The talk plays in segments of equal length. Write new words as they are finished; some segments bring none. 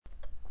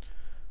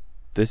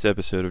This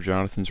episode of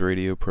Jonathan's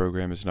radio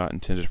program is not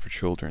intended for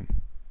children.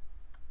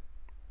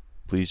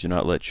 Please do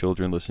not let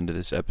children listen to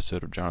this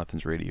episode of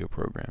Jonathan's radio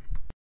program.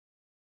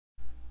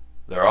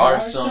 There are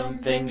some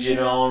things you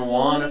don't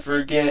want to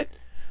forget,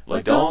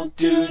 like don't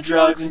do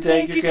drugs and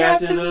take your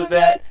cat to the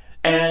vet,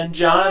 and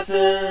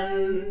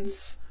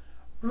Jonathan's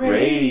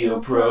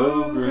radio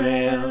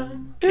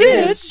program.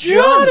 It's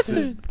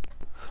Jonathan!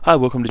 Hi,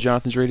 welcome to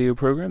Jonathan's radio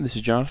program. This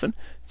is Jonathan.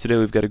 Today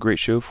we've got a great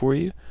show for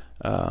you.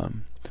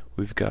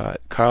 We've got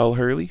Kyle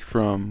Hurley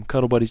from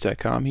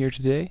CuddleBuddies.com here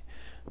today.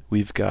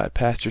 We've got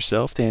Pastor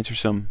Self to answer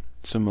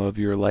some of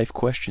your life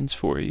questions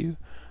for you.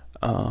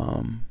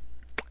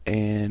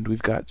 And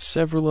we've got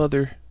several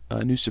other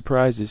new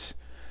surprises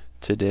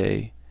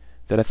today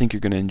that I think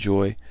you're going to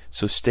enjoy.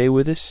 So stay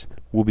with us.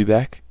 We'll be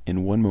back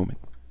in one moment.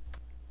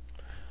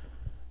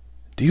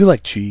 Do you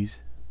like cheese?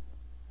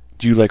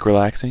 Do you like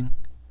relaxing?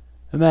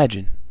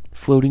 Imagine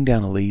floating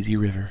down a lazy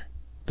river,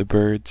 the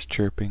birds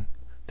chirping,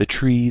 the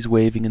trees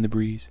waving in the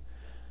breeze.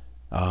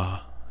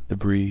 Ah, the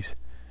breeze.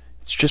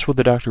 It's just what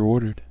the doctor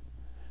ordered.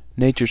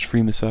 Nature's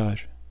free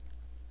massage.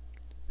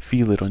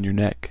 Feel it on your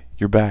neck,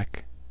 your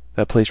back,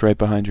 that place right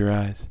behind your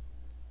eyes,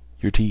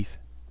 your teeth.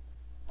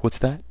 What's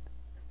that?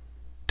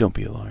 Don't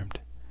be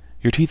alarmed.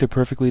 Your teeth are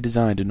perfectly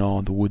designed to gnaw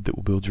on the wood that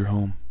will build your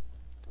home.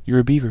 You're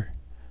a beaver.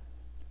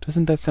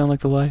 Doesn't that sound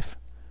like the life?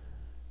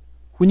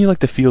 Wouldn't you like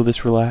to feel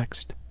this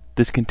relaxed,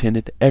 this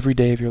contented every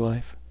day of your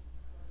life?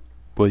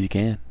 Well, you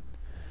can.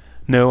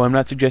 No, I'm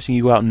not suggesting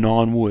you go out and gnaw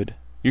on wood.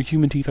 Your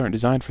human teeth aren't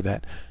designed for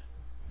that.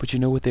 But you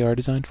know what they are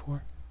designed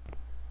for?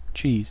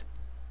 Cheese.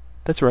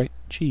 That's right,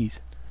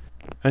 cheese.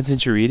 And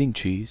since you're eating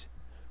cheese,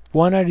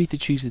 why not eat the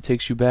cheese that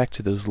takes you back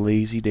to those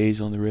lazy days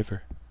on the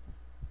river?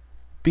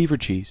 Beaver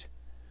cheese.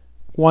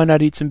 Why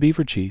not eat some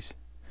beaver cheese?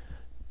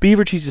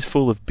 Beaver cheese is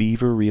full of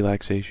beaver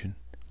relaxation.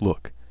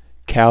 Look,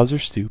 cows are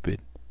stupid,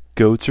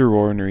 goats are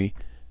ornery,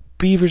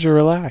 beavers are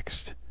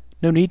relaxed.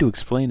 No need to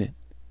explain it.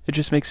 It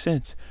just makes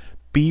sense.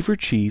 Beaver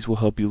cheese will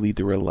help you lead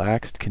the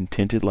relaxed,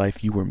 contented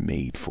life you were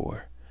made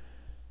for.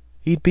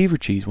 Eat beaver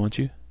cheese, won't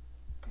you?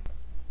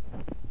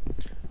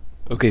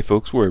 Okay,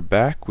 folks, we're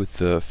back with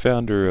the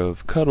founder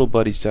of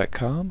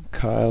CuddleBuddies.com,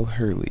 Kyle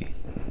Hurley.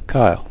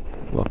 Kyle,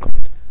 welcome.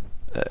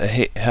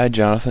 Hi,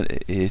 Jonathan.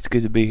 It's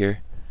good to be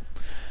here.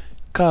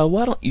 Kyle,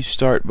 why don't you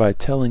start by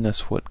telling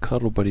us what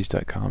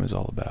CuddleBuddies.com is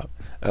all about?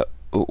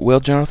 Well,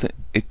 Jonathan,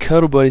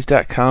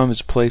 CuddleBuddies.com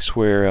is a place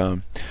where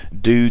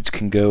dudes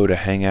can go to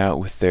hang out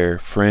with their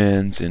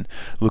friends and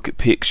look at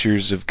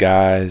pictures of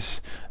guys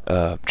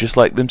just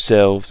like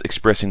themselves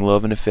expressing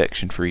love and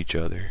affection for each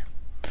other.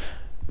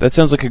 That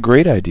sounds like a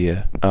great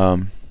idea.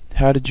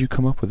 How did you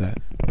come up with that?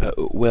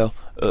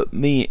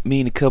 Me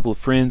and a couple of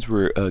friends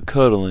were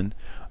cuddling,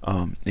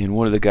 and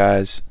one of the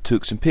guys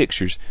took some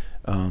pictures.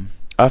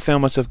 I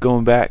found myself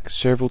going back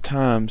several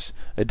times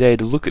a day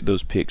to look at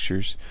those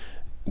pictures.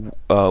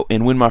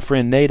 And when my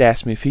friend Nate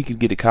asked me if he could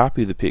get a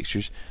copy of the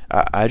pictures,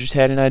 I just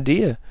had an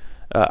idea.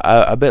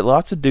 I bet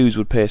lots of dudes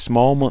would pay a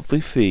small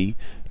monthly fee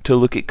to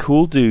look at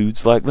cool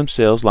dudes like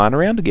themselves lying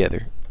around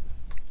together.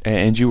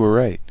 And you were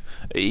right.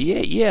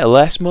 Yeah,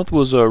 last month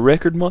was a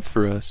record month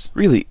for us.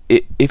 Really,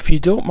 if you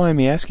don't mind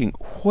me asking,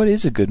 what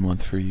is a good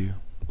month for you?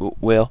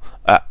 Well,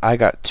 I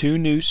got 2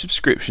 new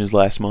subscriptions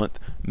last month,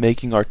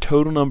 making our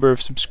total number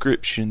of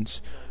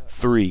subscriptions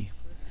 3.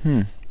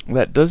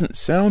 That doesn't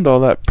sound all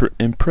that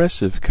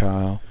impressive,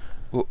 Kyle.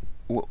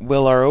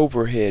 Well, our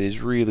overhead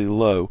is really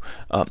low.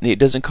 It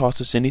doesn't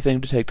cost us anything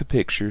to take the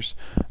pictures,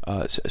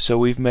 so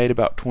we've made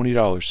about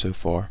 $20 so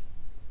far.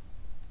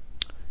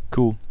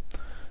 Cool.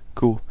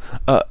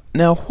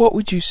 Now, what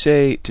would you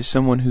say to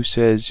someone who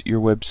says your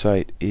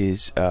website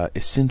is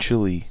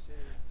essentially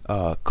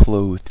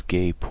clothed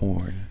gay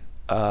porn?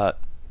 I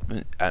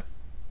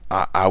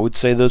would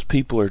say those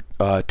people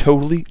are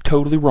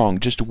totally wrong,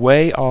 just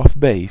way off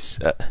base.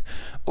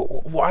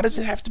 Why does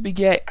it have to be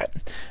gay?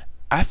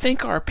 I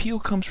think our appeal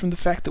comes from the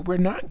fact that we're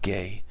not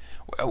gay.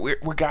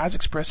 We're guys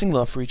expressing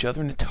love for each other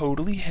in a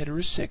totally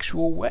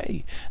heterosexual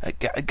way.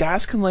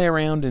 Guys can lay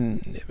around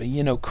and,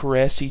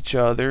 caress each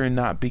other and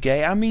not be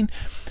gay. I mean,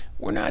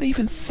 we're not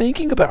even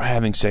thinking about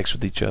having sex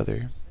with each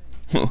other.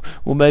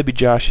 Well, maybe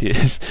Josh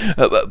is,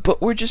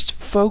 but we're just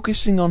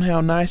focusing on how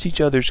nice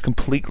each other's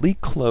completely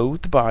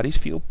clothed bodies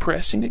feel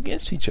pressing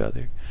against each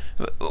other.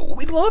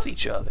 We love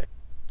each other.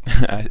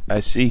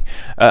 I see.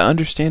 I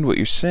understand what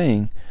you're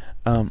saying,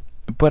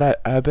 but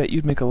I bet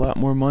you'd make a lot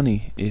more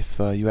money if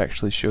you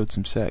actually showed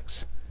some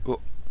sex.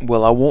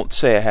 Well, I won't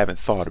say I haven't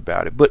thought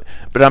about it, but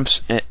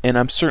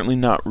I'm certainly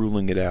not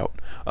ruling it out.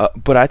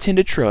 But I tend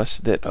to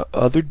trust that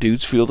other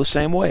dudes feel the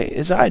same way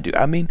as I do.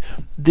 I mean,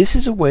 this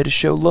is a way to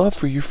show love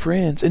for your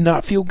friends and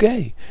not feel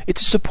gay.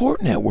 It's a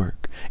support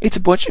network. It's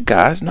a bunch of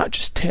guys not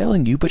just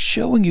telling you, but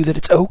showing you that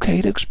it's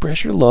okay to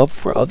express your love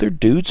for other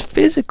dudes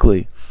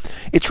physically.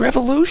 It's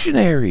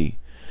revolutionary.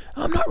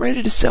 I'm not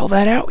ready to sell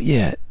that out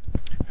yet.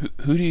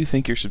 Who do you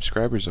think your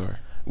subscribers are?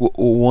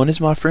 One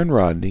is my friend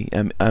Rodney.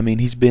 I mean,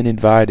 he's been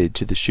invited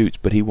to the shoots,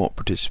 but he won't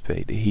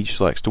participate. He just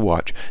likes to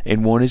watch.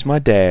 And one is my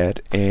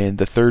dad, and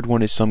the third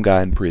one is some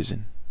guy in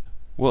prison.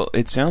 Well,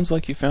 it sounds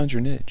like you found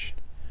your niche.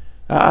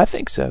 I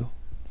think so.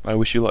 I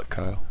wish you luck,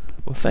 Kyle.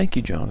 Well, thank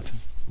you, Jonathan.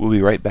 We'll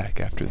be right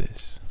back after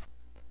this.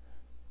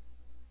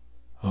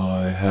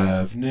 I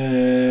have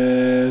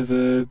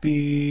never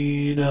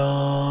been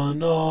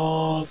an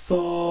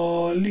athlete.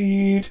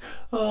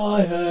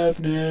 I have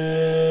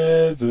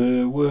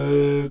never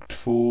worked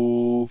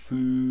for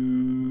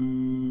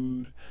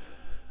food.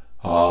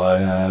 I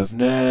have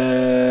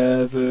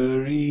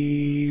never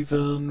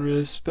even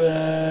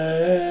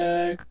respected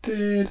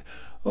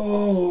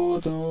all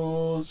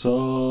those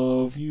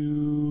of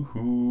you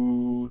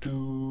who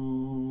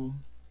do.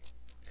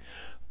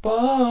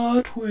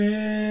 But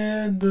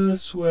when the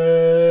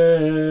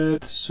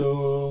sweat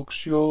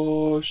soaks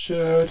your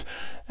shirt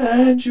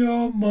and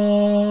your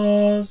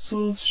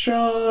muscles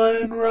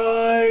shine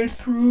right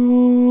through,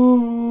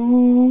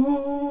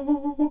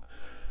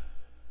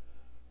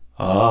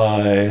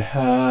 I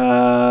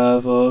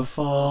have a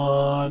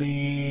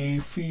funny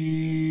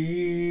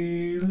feeling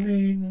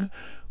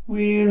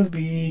we'll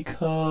be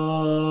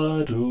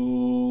cuddle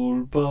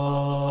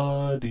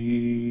buddies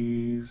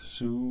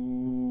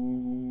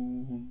soon.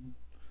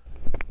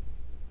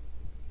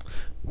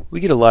 We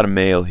get a lot of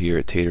mail here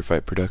at Tater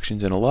Fight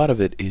Productions, and a lot of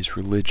it is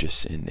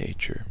religious in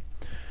nature.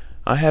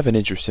 I have an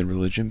interest in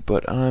religion,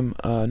 but I'm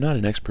not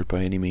an expert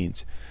by any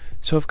means,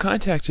 so I've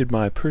contacted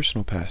my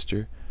personal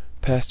pastor,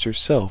 Pastor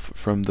Self,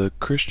 from the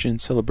Christian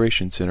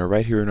Celebration Center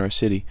right here in our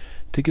city,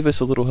 to give us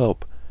a little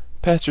help.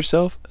 Pastor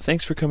Self,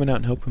 thanks for coming out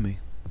and helping me.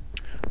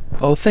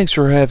 Oh, thanks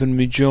for having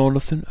me,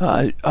 Jonathan.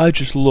 I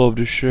just love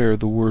to share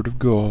the Word of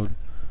God.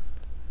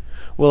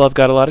 Well, I've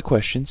got a lot of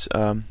questions.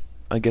 I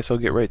guess I'll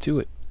get right to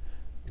it.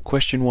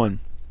 Question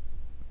 1.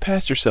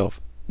 Pastor Self,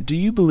 do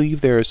you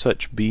believe there are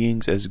such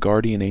beings as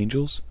guardian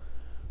angels?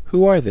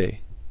 Who are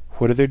they?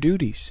 What are their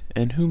duties?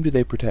 And whom do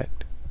they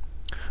protect?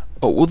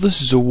 Oh, well,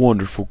 this is a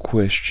wonderful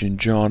question,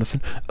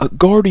 Jonathan.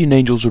 Guardian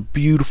angels are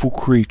beautiful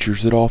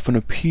creatures that often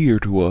appear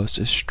to us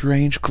as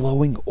strange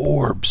glowing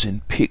orbs in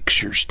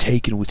pictures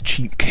taken with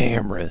cheap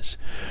cameras,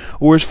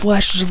 or as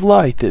flashes of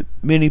light that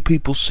many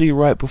people see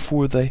right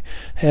before they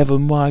have a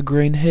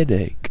migraine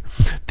headache.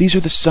 These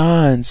are the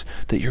signs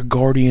that your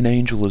guardian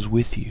angel is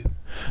with you.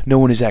 No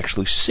one has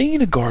actually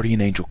seen a guardian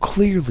angel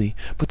clearly,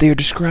 but they are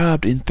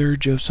described in 3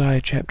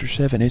 Josiah chapter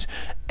 7 as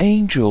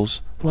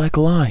angels like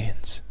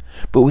lions,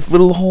 but with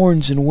little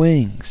horns and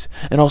wings,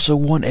 and also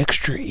one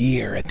extra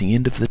ear at the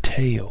end of the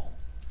tail.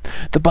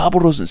 The Bible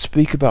doesn't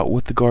speak about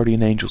what the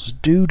guardian angel's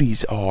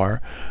duties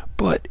are,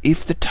 but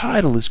if the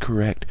title is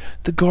correct,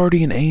 the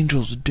guardian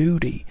angel's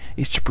duty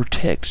is to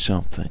protect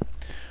something.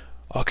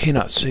 I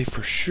cannot say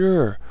for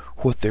sure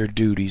what their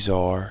duties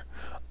are.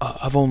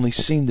 I've only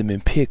seen them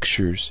in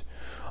pictures.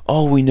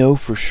 All we know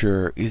for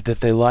sure is that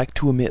they like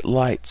to emit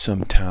light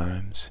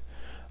sometimes.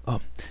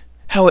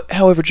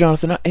 However,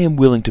 Jonathan, I am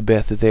willing to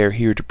bet that they are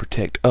here to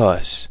protect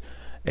us,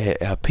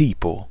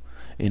 people.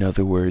 In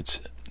other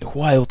words,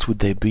 why else would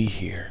they be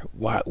here?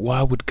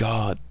 Why would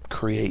God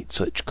create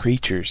such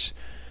creatures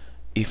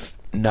if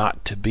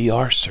not to be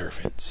our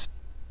servants?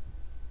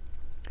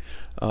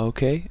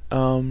 Okay,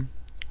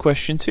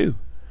 question 2.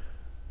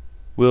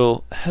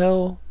 Will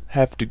hell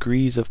have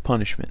degrees of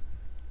punishment?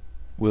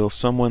 Will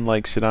someone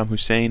like Saddam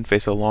Hussein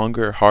face a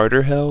longer,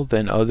 harder hell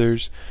than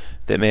others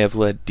that may have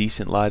led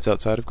decent lives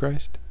outside of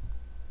Christ?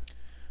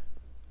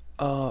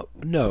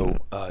 No,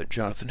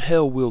 Jonathan,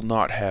 hell will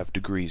not have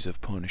degrees of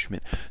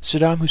punishment.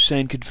 Saddam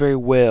Hussein could very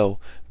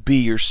well be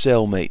your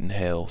cellmate in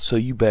hell, so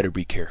you better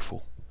be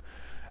careful.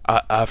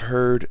 I've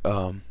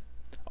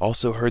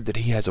also heard that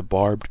he has a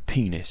barbed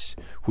penis,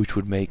 which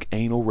would make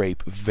anal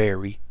rape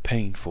very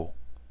painful.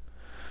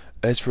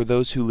 As for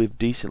those who live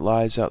decent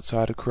lives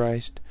outside of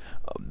Christ,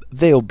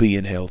 they'll be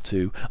in hell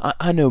too.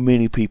 I know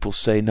many people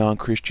say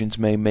non-Christians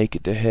may make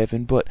it to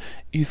heaven, but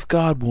if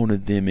God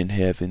wanted them in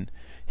heaven,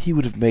 He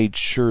would have made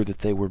sure that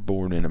they were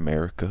born in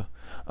America.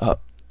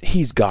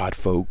 He's God,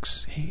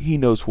 folks. He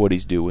knows what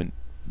He's doing.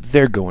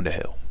 They're going to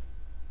hell.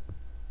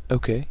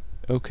 Okay.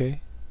 Okay,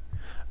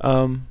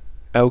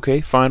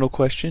 final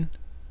question.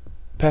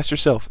 Pastor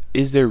Self,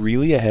 is there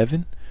really a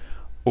heaven?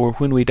 Or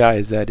when we die,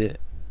 is that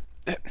it?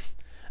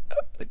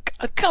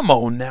 Come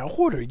on now,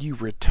 what are you,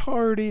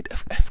 retarded?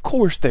 Of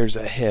course there's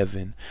a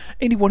heaven.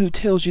 Anyone who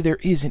tells you there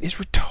isn't is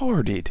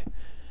retarded.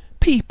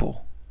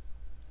 People.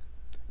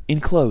 In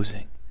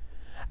closing,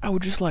 I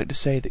would just like to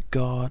say that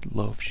God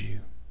loves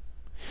you.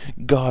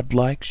 God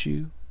likes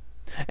you.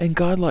 And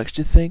God likes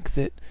to think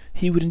that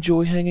He would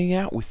enjoy hanging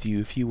out with you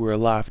if you were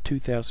alive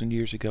 2,000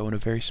 years ago in a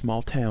very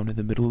small town in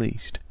the Middle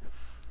East.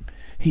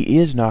 He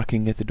is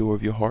knocking at the door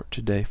of your heart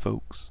today,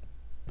 folks.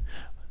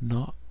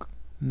 Knock,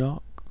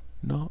 knock,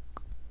 knock.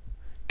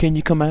 Can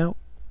you come out?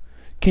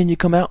 Can you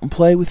come out and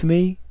play with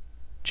me,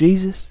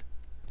 Jesus?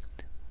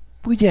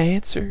 Will you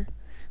answer?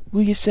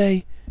 Will you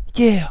say,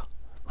 yeah,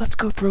 let's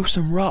go throw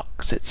some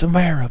rocks at some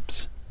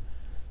Arabs?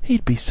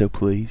 He'd be so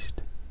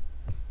pleased.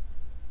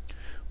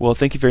 Well,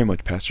 thank you very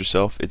much, Pastor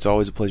Self. It's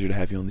always a pleasure to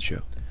have you on the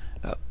show.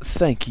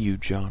 Thank you,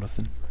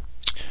 Jonathan.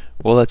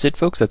 Well, that's it,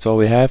 folks. That's all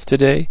we have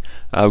today.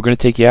 We're going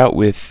to take you out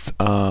with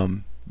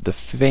the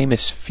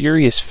famous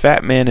Furious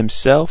Fat Man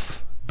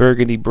himself,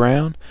 Burgundy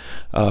Brown,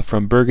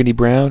 from Burgundy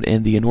Brown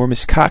and the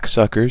Enormous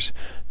Cocksuckers,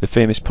 the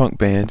famous punk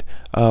band.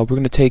 We're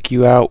going to take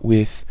you out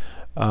with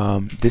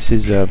this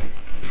is an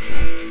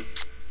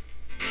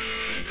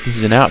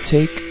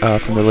outtake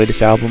from their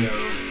latest album,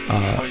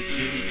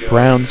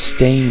 Brown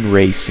Stain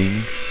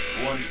Racing,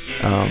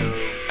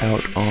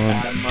 out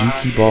on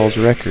Dookie Balls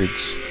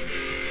Records.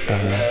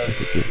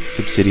 This is a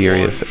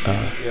subsidiary of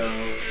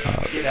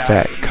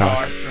Fat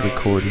Cock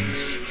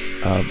Recordings,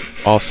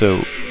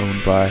 also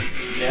owned by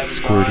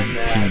Squirting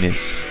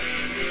Penis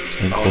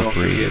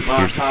Incorporated.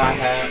 Here's the song.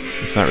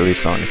 It's not really a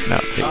song, it's an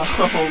outtake.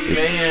 Oh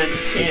man,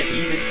 can't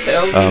even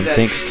tell me that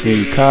thanks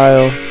shit. to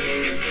Kyle,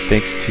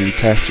 thanks to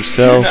Pastor You're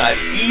Self, not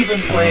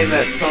even playing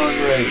that song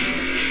right.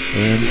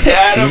 and Get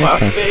out see of you next my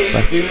time. face,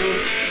 Bye. dude.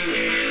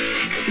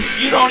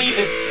 You don't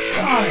even...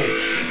 God.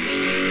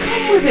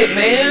 Come with it,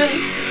 man.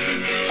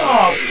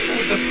 Oh, get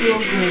with the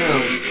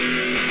program.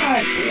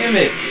 God damn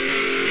it.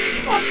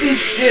 Fuck this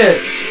shit.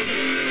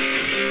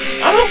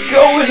 I'm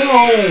going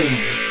home.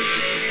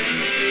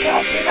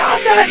 God damn,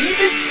 I'm not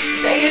even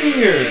staying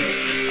here.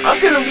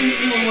 I'm gonna leave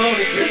you alone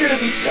and you're gonna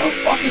be so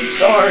fucking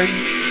sorry.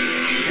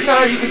 You're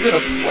not even gonna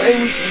play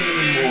with me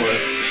anymore.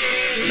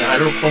 And I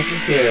don't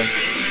fucking care.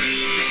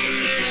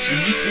 So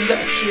you do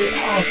that shit.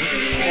 Oh,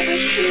 all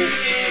this shit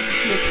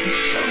makes me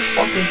so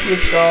fucking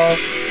pissed off.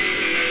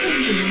 I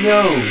don't even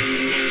know.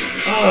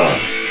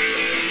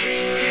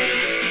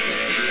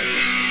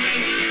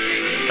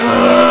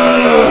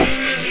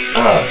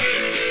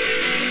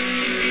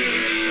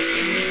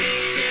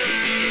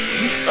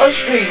 You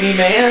frustrate me,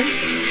 man.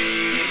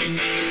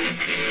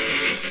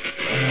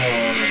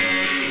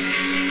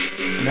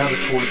 Now the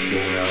cord's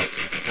going out.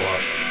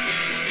 Fuck.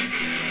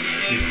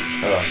 This is,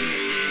 I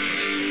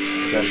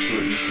got a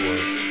short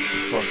cord.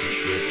 Fuck this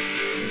shit.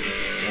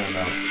 I'm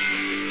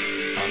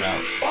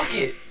out. Fuck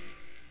it.